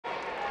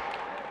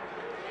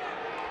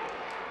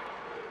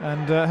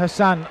And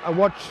Hasan, I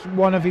watched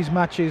one of his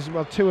matches,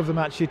 well, two of the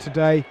matches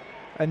today,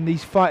 and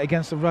his fight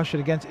against the Russian,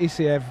 against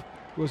Isaev,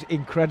 was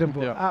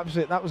incredible. Yeah.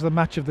 Absolutely, that was the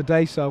match of the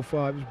day so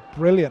far. It was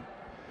brilliant.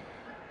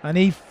 And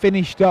he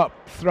finished up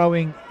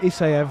throwing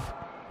Isaev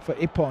for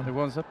Ippon. It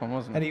was Ippon,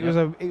 wasn't it? And it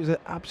was an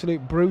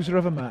absolute bruiser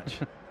of a match.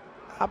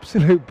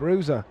 Absolute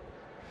bruiser.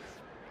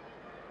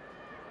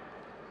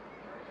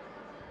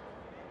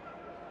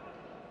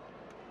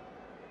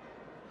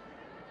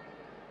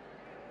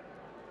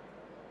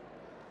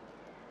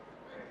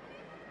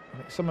 I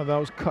think some of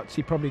those cuts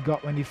he probably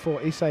got when he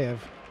fought Isaev.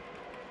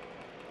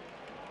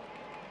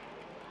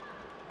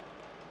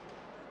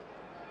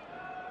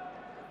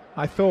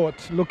 I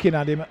thought, looking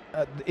at him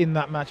in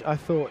that match, I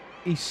thought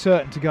he's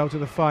certain to go to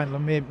the final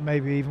and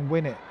maybe even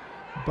win it.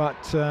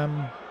 But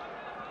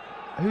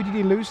who did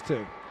he lose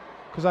to?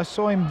 Because I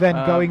saw him then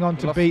going on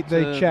to beat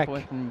the Czech.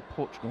 From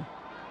Portugal.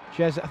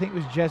 I think it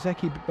was Jezek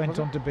he went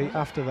on to beat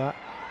after that.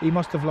 He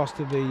must have lost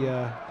to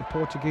the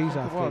Portuguese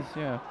athlete. It was,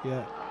 yeah.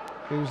 Yeah.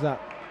 Who was that?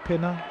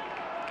 Pina,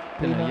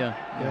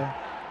 yeah.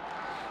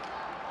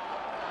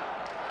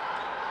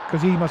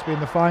 Because he must be in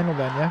the final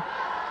then, yeah?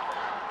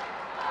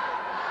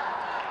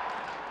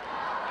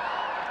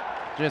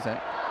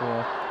 Jezek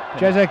or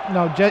Jezek,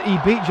 no, he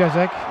beat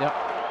Jezek. Yep.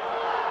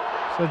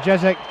 So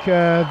Jezek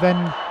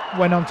then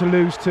went on to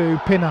lose to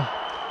Pina.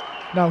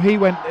 No,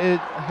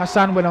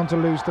 Hasan went on to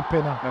lose to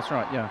Pina. That's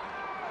right, yeah.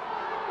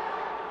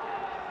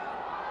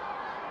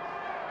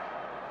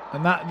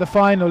 And the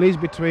final is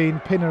between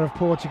Pina of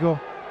Portugal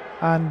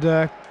and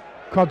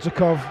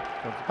Kodzakov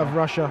of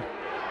Russia.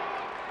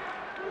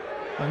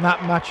 And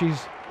that match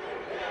is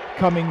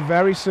coming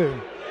very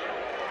soon.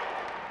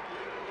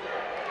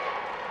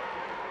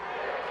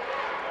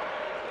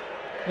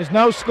 There's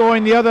no score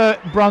in the other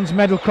bronze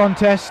medal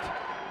contest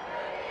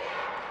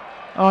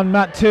on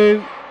mat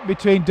 2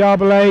 between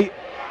Darbelay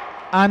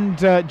and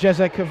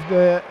Jezek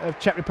of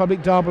Czech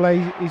Republic.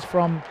 Darbelay is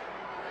from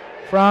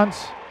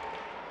France.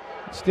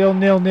 Still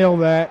 0-0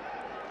 there.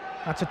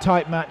 That's a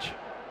tight match.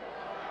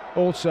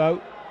 Also,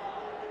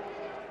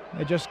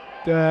 they're just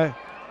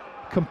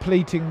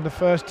completing the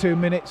first 2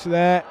 minutes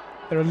there.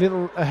 They're a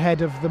little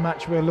ahead of the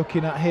match we're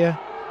looking at here.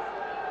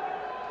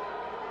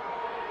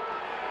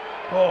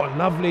 Oh,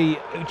 lovely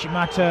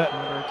Uchimata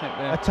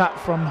attack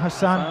from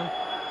Hasan.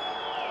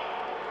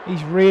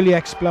 He's really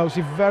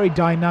explosive, very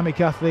dynamic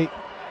athlete.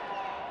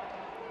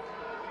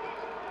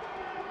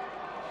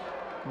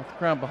 With the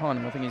crowd behind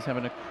him, I think he's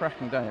having a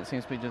cracking day. It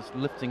seems to be just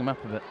lifting him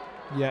up a bit.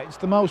 Yeah, it's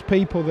the most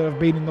people that have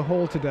been in the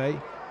hall today.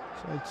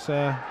 So it's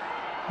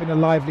been a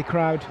lively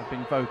crowd. They've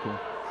been vocal.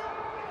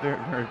 Very,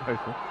 very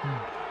vocal.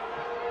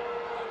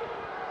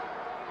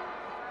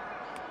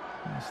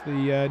 That's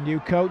the new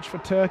coach for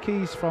Turkey.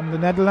 He's from the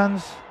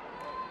Netherlands.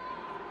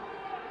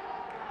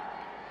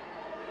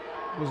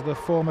 Was the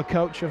former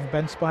coach of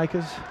Ben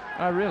Spikers.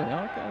 Oh, really?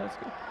 Oh, okay, that's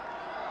good.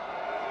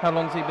 How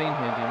long's he been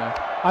here, do you know?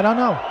 I don't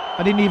know.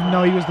 I didn't even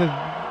know he was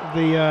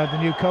the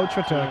new coach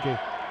for Turkey.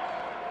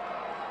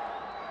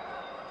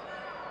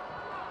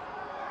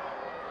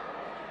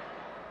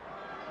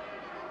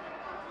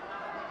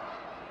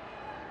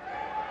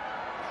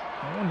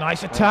 Oh,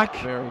 nice attack.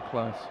 Very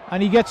close.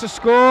 And he gets a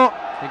score.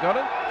 He got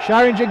it?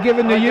 Scharinger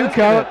giving the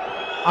Yuko.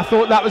 I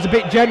thought that was a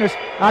bit generous.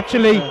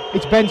 Actually,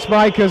 it's Ben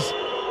Spikers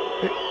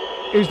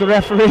who's the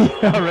referee.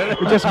 Oh, really?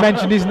 We just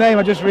mentioned his name.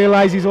 I just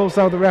realised he's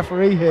also the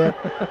referee here.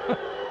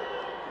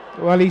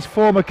 Well, his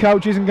former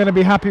coach isn't going to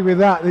be happy with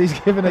that. He's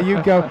given a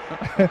Yuko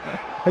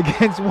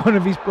against one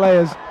of his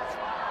players.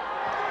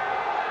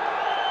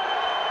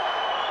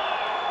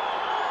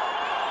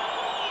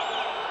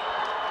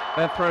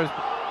 That throws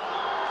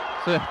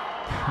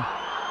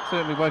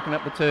certainly woken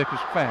up the Turkish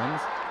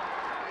fans.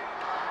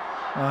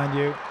 Mind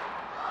you,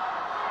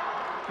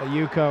 a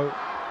Yuko.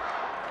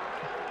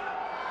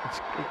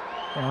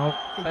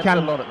 That's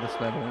a lot at this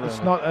level. Really.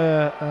 It's not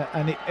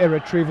an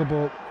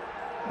irretrievable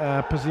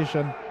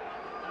position.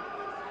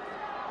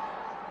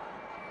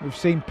 We've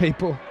seen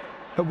people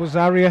at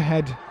Wazaria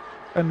head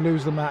and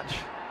lose the match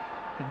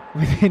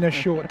within a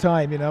short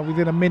time. You know,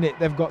 within a minute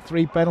they've got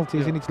 3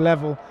 penalties and it's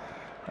level,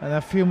 and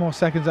a few more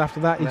seconds after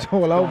that it's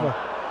all over.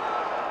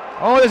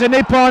 Oh, there's a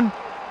Ippon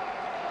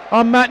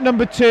on mat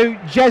number 2.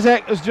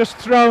 Jezek has just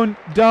thrown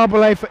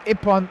Darbelay for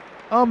Ippon.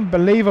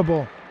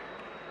 Unbelievable.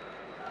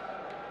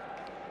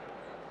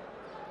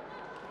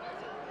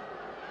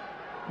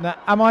 Now,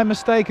 am I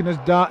mistaken? Has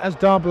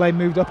Darbelay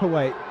moved up a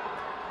weight?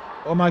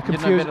 Or am I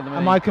confused?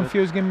 Am I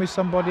confusing him with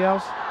somebody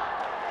else?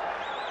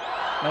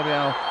 Maybe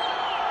I'll.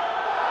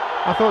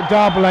 I thought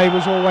Darbelay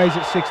was always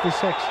at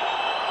 66.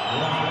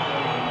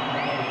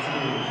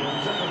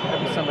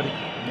 Maybe somebody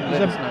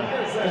let us know.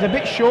 He's a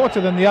bit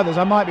shorter than the others.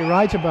 I might be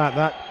right about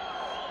that.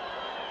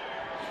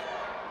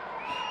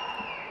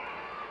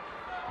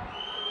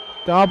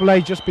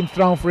 Darbelay just been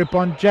thrown for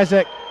Ippon.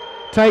 Jezek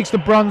takes the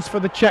bronze for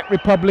the Czech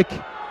Republic.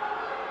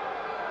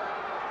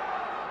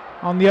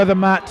 On the other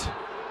mat.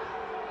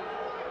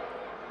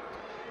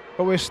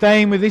 But we're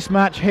staying with this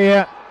match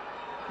here.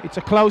 It's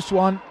a close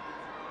one.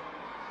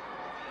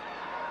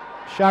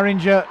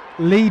 Scharinger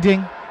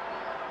leading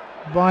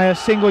by a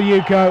single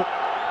Yuko,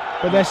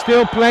 but there's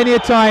still plenty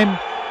of time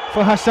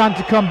for Hasan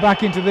to come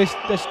back into this.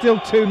 There's still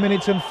 2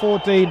 minutes and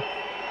 14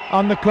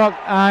 on the clock,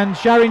 and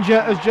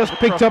SCHARINGER has just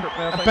picked up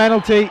a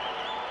penalty,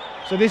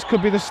 so this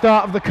could be the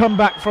start of the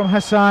comeback from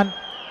Hasan.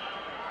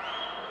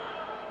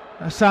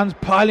 Hasan's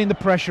piling the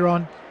pressure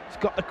on. He's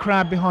got the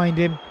crowd behind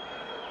him.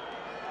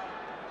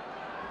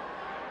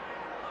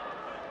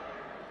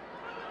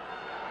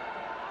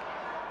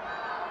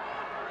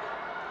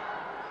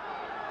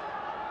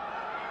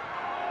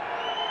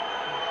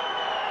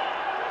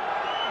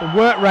 The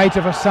work rate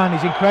of Hasan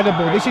is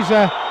incredible. This is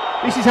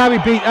how he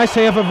beat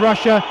SAF of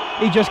Russia.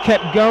 He just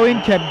kept going,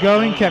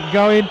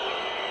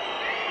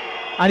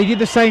 and he did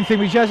the same thing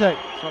with Jezek.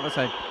 That's what they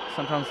say.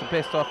 Sometimes the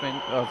best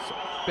offense,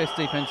 best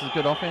defense is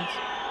good offense.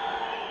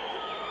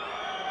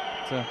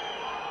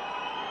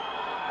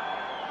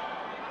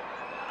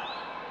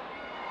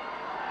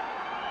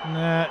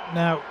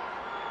 Now,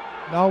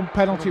 no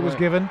penalty was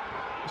given,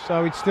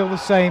 so it's still the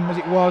same as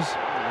it was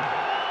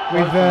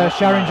with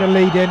SCHARINGER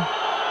leading.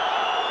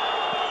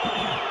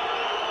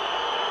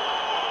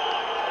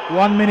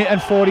 1 minute and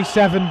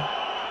 47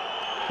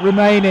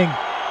 remaining,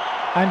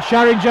 and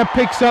SCHARINGER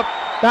picks up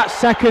that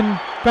second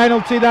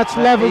penalty. That's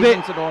levelled it.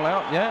 It all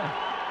out, yeah.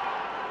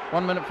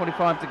 1 minute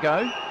 45 to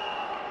go.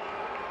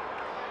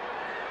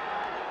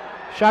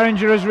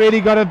 SCHARINGER has really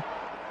got to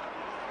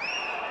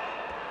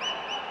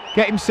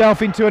get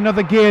himself into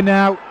another gear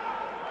now.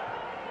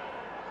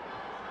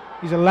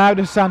 He's allowed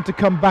Hasan to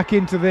come back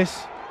into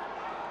this.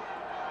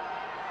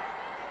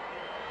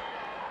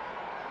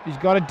 He's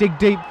got to dig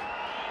deep.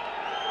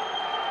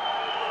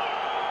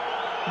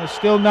 There's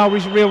still no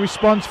real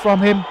response from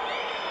him.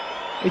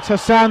 It's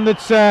Hasan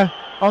that's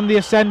on the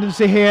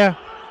ascendancy here.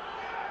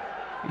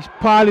 He's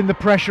piling the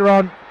pressure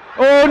on.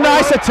 Oh,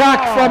 nice attack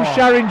from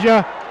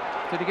SCHARINGER.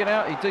 Did he get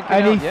out? He did get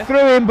out, and he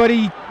threw him, but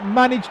he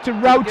managed to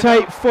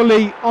rotate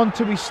fully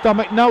onto his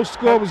stomach. No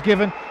score was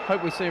given.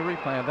 Hope we see a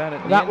replay of that at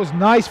the end. That was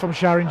nice from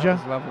SCHARINGER. That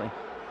was lovely.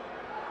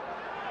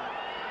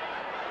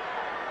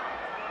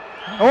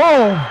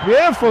 Oh,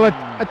 beautiful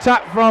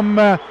attack from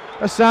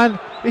Hasan.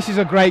 This is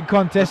a great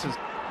contest.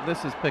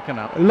 This is picking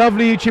up.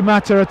 Lovely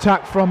Uchimata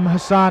attack from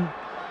Hasan.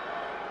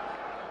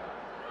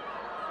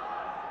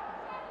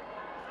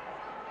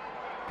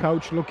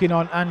 Coach looking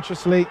on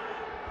anxiously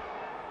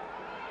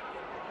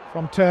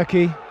from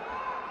Turkey.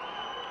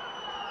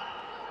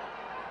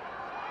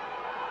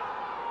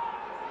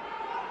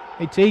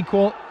 It's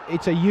equal.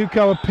 It's a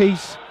Yuko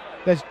apiece.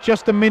 There's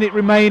just a minute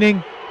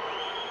remaining.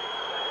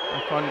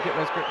 They're trying to get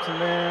those grips in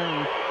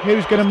there.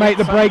 Who's going to make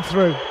the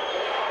breakthrough?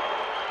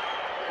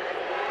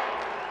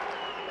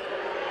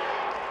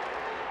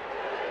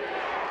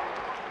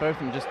 Both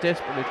of them just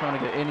desperately trying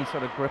to get any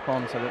sort of grip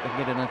on so that they can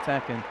get an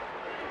attack in.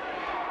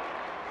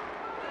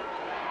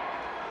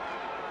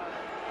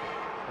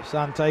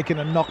 Hasan taking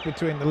a knock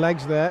between the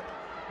legs there.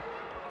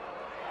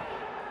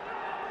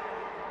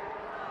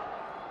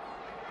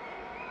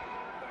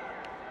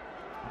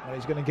 Well,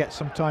 he's going to get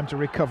some time to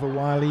recover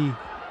while he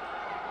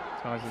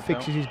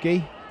fixes his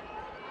gi.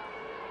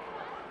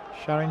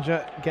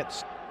 SCHARINGER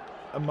gets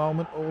a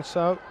moment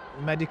also.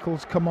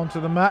 Medicals come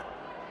onto the mat.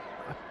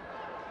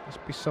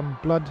 Must be some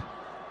blood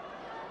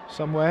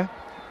somewhere.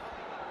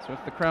 So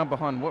with the crowd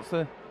behind, what's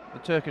the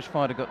Turkish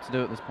fighter got to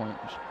do at this point?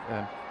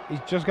 He's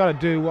just got to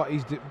do what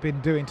he's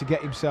been doing to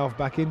get himself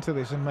back into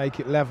this and make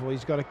it level.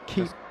 He's got to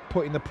keep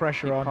putting the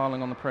pressure on.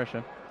 Piling on the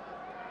pressure.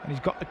 And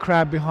he's got the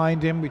crowd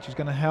behind him, which is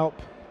going to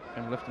help.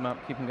 And lift him up,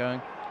 keep him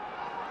going.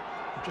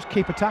 Just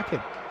keep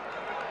attacking.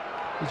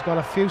 He's got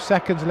a few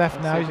seconds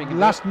left now.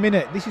 Last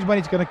minute, this is when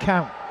it's going to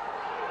count.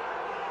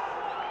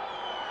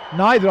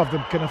 Neither of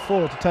them can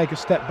afford to take a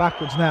step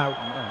backwards now.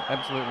 No,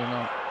 absolutely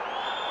not.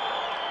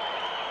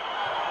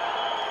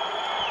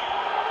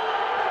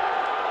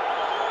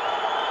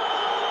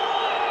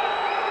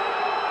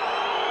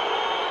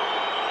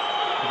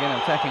 Again,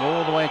 attacking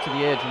all the way to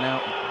the edge and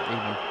out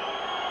even.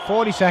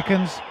 40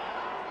 seconds.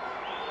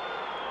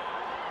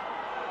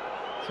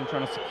 So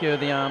trying to secure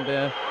the arm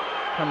there.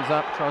 Comes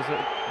up, tries to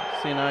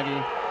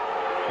Sianagi.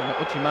 And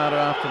Uchimata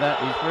after that.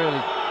 He's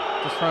really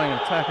just throwing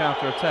attack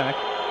after attack.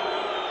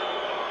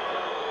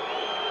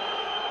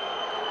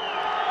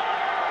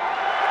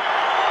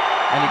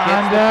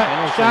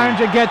 And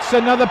SCHARINGER gets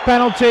another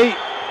penalty.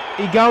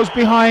 He goes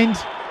behind.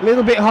 A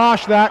little bit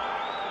harsh that.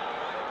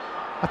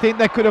 I think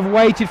they could have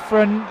waited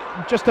for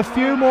just a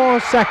few more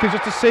seconds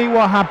just to see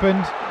what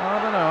happened.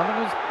 I don't know. I think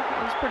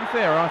it was pretty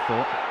fair, I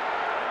thought.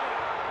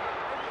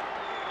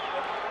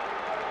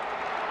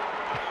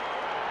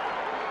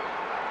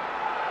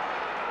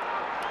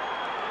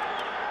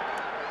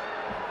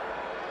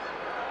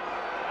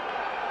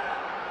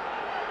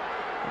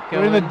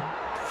 We're in the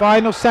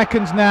final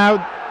seconds now.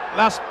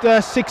 Last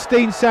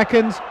 16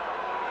 seconds.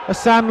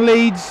 Hasan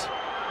leads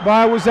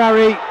by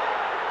Wazari.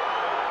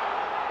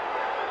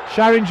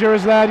 SCHARINGER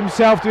has allowed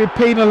himself to be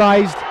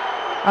penalised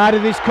out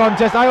of this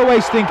contest. I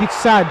always think it's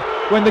sad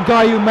when the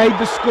guy who made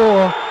the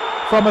score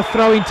from a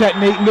throwing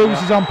technique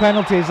loses on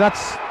penalties.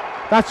 That's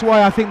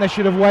why I think they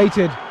should have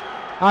waited.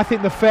 I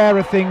think the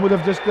fairer thing would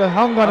have just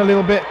hung on a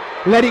little bit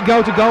let it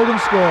go to golden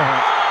score.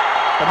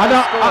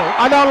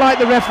 I don't like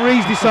the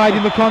referees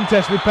deciding the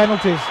contest with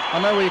penalties.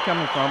 I know where you're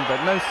coming from,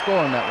 but no score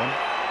on that one.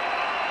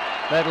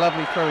 They had a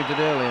lovely throw he did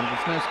earlier, and he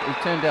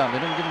turned out. They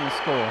didn't give him a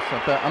score. So,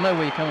 but I know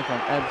where you're coming from.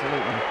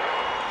 Absolutely.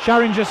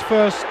 Scharinger's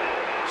first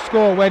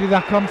score. Where did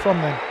that come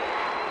from then?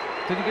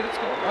 Did he get it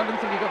scored? I didn't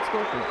think he got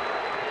scored for it.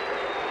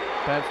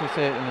 Perhaps we'll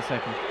see it in a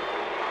second.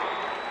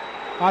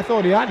 I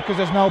thought he had, because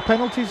there's no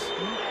penalties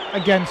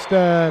against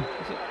HASAN.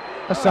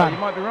 Oh, you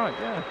might be right.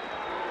 Yeah.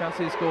 Can't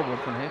see the scoreboard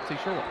from here. Too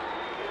short.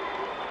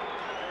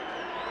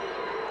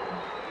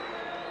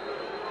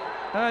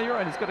 You're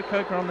right, he's got a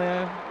coker on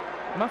there.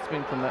 Must have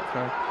been from that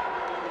throw.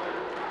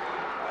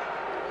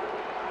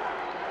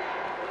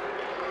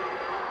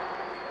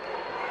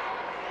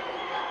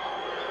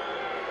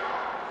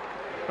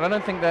 But I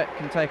don't think that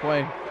can take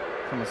away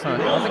from HASAN.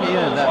 I think he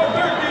earned that one.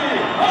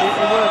 He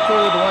worked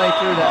all the way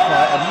through that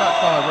fight at a much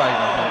higher rate,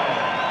 I think.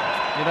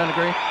 You don't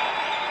agree?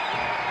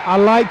 I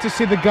like to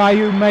see the guy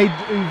who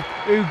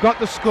got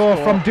the score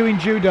from doing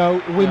judo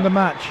win the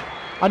match.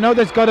 I know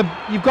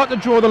you've got to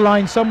draw the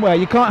line somewhere.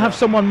 You can't have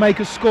someone make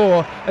a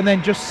score and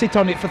then just sit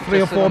on it for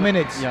 3 or 4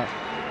 minutes. Yeah.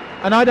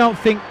 And I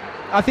think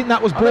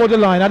that was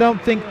borderline. I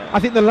think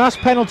the last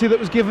penalty that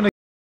was given